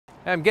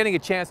I'm getting a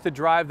chance to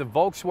drive the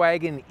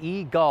Volkswagen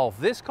E-Golf.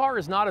 This car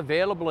is not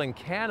available in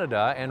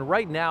Canada, and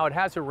right now it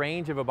has a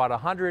range of about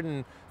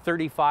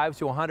 135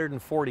 to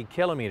 140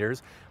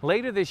 kilometers.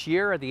 Later this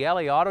year at the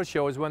LA Auto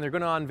Show is when they're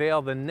going to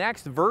unveil the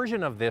next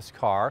version of this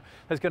car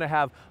that's going to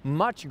have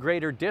much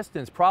greater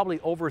distance,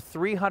 probably over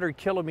 300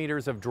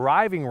 kilometers of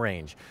driving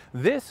range.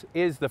 This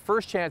is the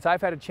first chance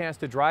I've had a chance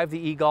to drive the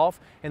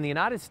E-Golf. In the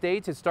United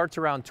States, it starts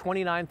around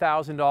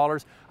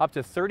 $29,000 up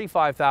to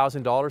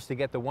 $35,000 to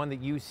get the one that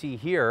you see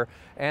here.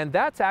 And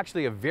that's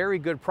actually a very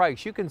good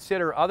price. You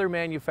consider other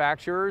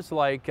manufacturers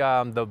like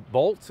the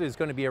Bolt is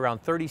going to be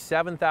around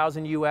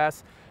 $37,000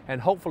 US, and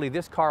hopefully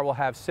this car will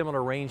have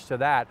similar range to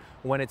that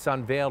when it's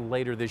unveiled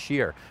later this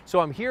year.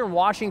 So I'm here in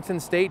Washington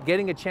State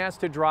getting a chance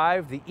to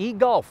drive the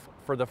E-Golf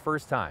for the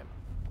first time.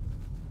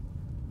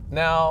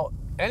 Now,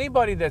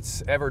 anybody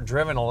that's ever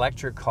driven an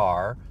electric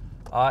car,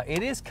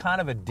 it is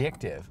kind of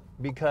addictive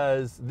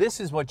because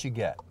this is what you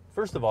get.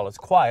 First of all, it's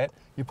quiet.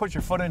 You put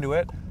your foot into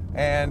it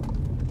and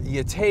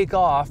you take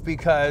off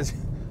because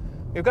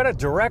you've got a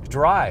direct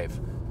drive.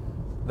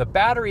 The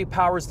battery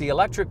powers the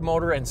electric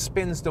motor and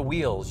spins the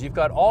wheels. You've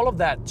got all of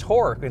that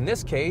torque, in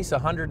this case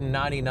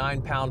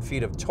 199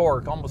 pound-feet of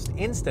torque almost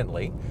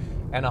instantly,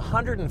 and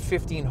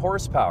 115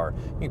 horsepower.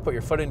 You can put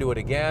your foot into it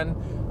again.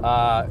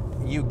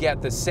 You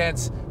get the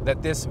sense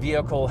that this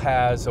vehicle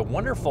has a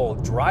wonderful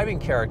driving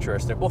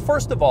characteristic. Well,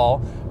 first of all,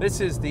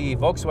 this is the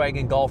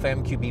Volkswagen Golf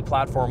MQB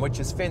platform, which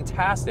is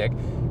fantastic.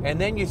 And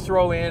then you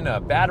throw in a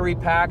battery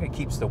pack, it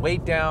keeps the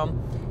weight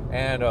down,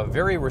 and a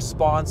very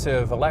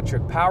responsive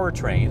electric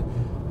powertrain.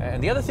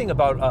 And the other thing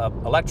about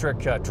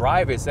electric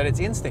drive is that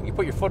it's instant. You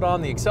put your foot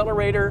on the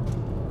accelerator,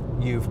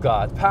 you've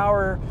got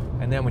power,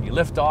 and then when you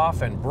lift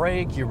off and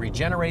brake, you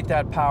regenerate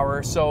that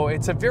power. So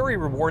it's a very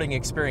rewarding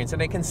experience.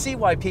 And I can see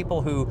why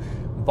people who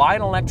buy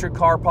an electric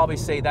car probably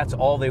say that's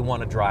all they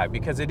want to drive,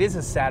 because it is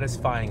a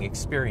satisfying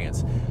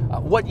experience.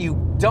 What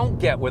you don't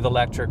get with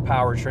electric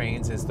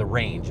powertrains is the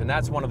range, and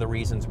that's one of the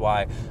reasons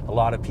why a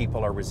lot of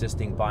people are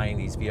resisting buying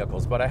these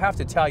vehicles. But I have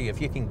to tell you,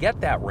 if you can get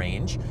that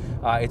range,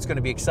 it's going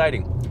to be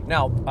exciting.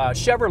 Now,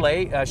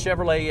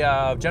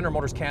 Chevrolet General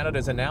Motors Canada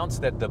has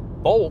announced that the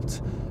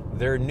Bolt,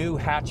 their new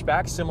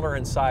hatchback, similar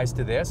in size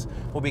to this,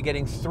 will be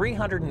getting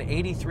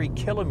 383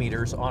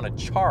 kilometers on a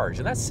charge,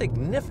 and that's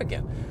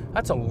significant.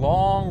 That's a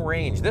long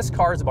range. This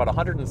car is about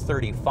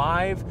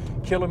 135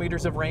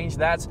 kilometers of range.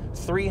 That's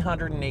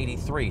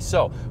 383.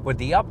 So with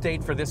the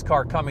update for this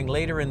car coming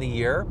later in the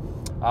year,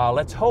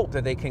 let's hope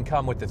that they can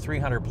come with the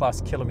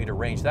 300+ kilometer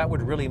range. That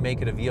would really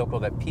make it a vehicle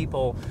that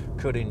people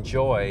could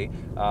enjoy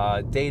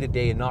day to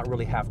day and not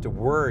really have to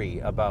worry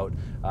about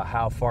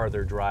how far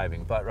they're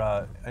driving. But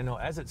I know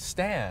as it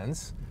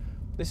stands,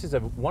 this is a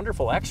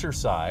wonderful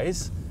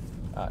exercise.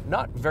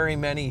 Not very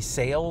many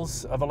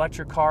sales of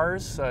electric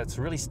cars. It's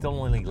really still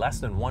only less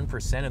than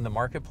 1% in the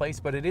marketplace,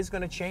 but it is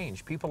going to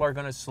change. People are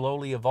going to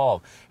slowly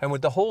evolve. And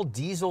with the whole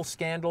diesel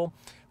scandal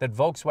that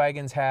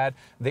Volkswagen's had,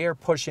 they are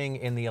pushing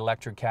in the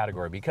electric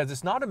category, because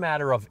it's not a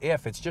matter of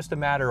if, it's just a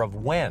matter of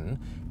when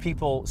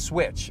people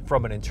switch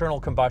from an internal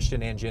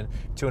combustion engine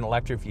to an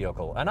electric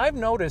vehicle. And I've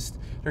noticed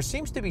there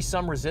seems to be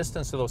some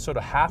resistance to those sort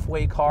of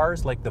halfway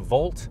cars like the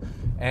Volt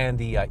and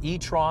the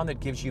e-tron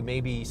that gives you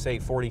maybe, say,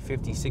 40,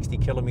 50, 60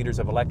 kilometers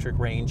of electric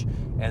range,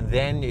 and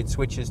then it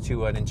switches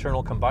to an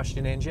internal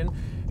combustion engine.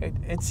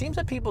 It seems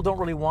that people don't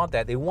really want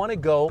that. They want to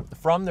go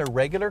from their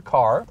regular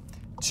car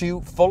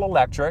to full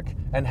electric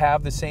and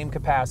have the same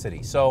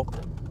capacity. So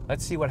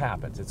let's see what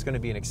happens. It's going to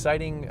be an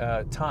exciting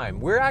time.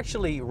 We're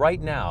actually right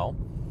now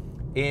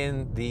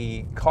in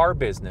the car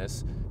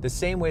business the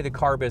same way the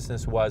car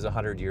business was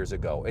 100 years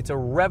ago. It's a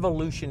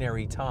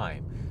revolutionary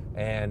time,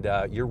 and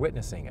you're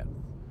witnessing it.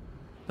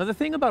 Now, the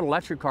thing about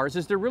electric cars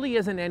is there really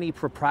isn't any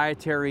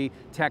proprietary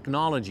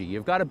technology.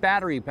 You've got a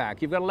battery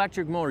pack, you've got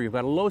electric motor, you've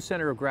got a low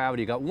center of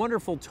gravity, you've got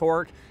wonderful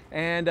torque,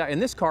 and in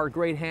this car,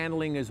 great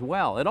handling as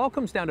well. It all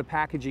comes down to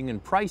packaging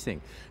and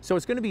pricing. So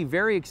it's going to be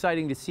very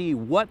exciting to see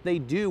what they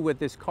do with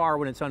this car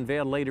when it's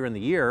unveiled later in the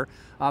year.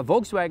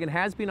 Volkswagen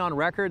has been on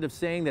record of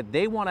saying that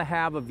they want to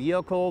have a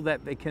vehicle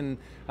that they can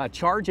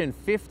charge in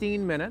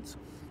 15 minutes,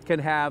 can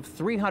have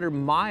 300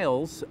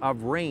 miles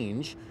of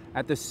range,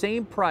 at the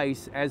same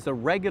price as the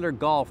regular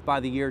Golf by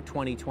the year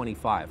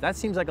 2025. That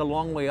seems like a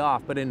long way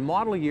off, but in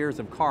model years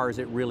of cars,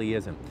 it really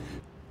isn't.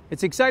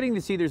 It's exciting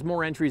to see there's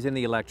more entries in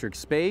the electric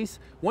space.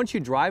 Once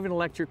you drive an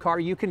electric car,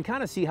 you can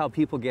kind of see how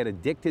people get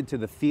addicted to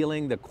the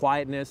feeling, the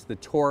quietness, the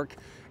torque.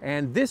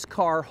 And this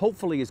car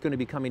hopefully is going to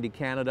be coming to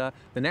Canada.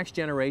 The next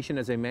generation,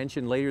 as I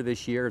mentioned, later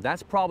this year,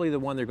 that's probably the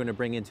one they're going to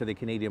bring into the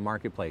Canadian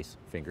marketplace.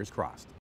 Fingers crossed.